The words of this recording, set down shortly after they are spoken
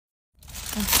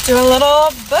Let's do a little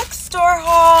bookstore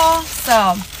haul.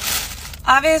 So,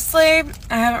 obviously,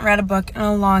 I haven't read a book in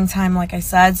a long time, like I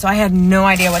said, so I had no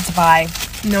idea what to buy.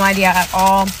 No idea at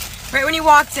all. Right when you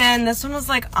walked in, this one was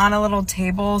like on a little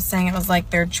table saying it was like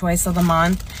their choice of the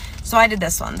month. So I did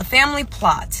this one, The Family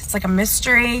Plot. It's like a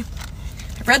mystery.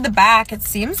 I've read the back. It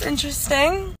seems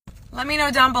interesting. Let me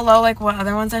know down below like what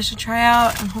other ones I should try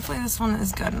out. And hopefully this one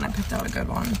is good and I picked out a good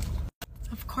one.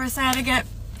 Of course, I had to get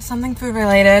something food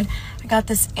related. I got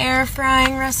this air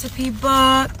frying recipe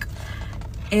book.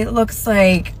 It looks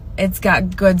like it's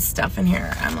got good stuff in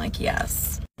here. I'm like,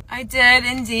 yes. I did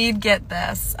indeed get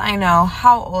this. I know.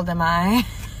 How old am I?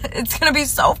 It's gonna be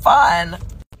so fun.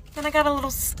 Then I got a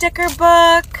little sticker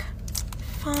book.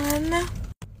 Fun.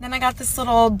 Then I got this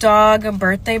little dog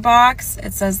birthday box.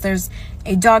 It says there's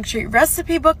a dog treat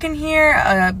recipe book in here,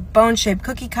 a bone-shaped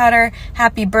cookie cutter,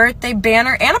 happy birthday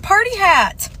banner, and a party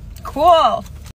hat. Cool.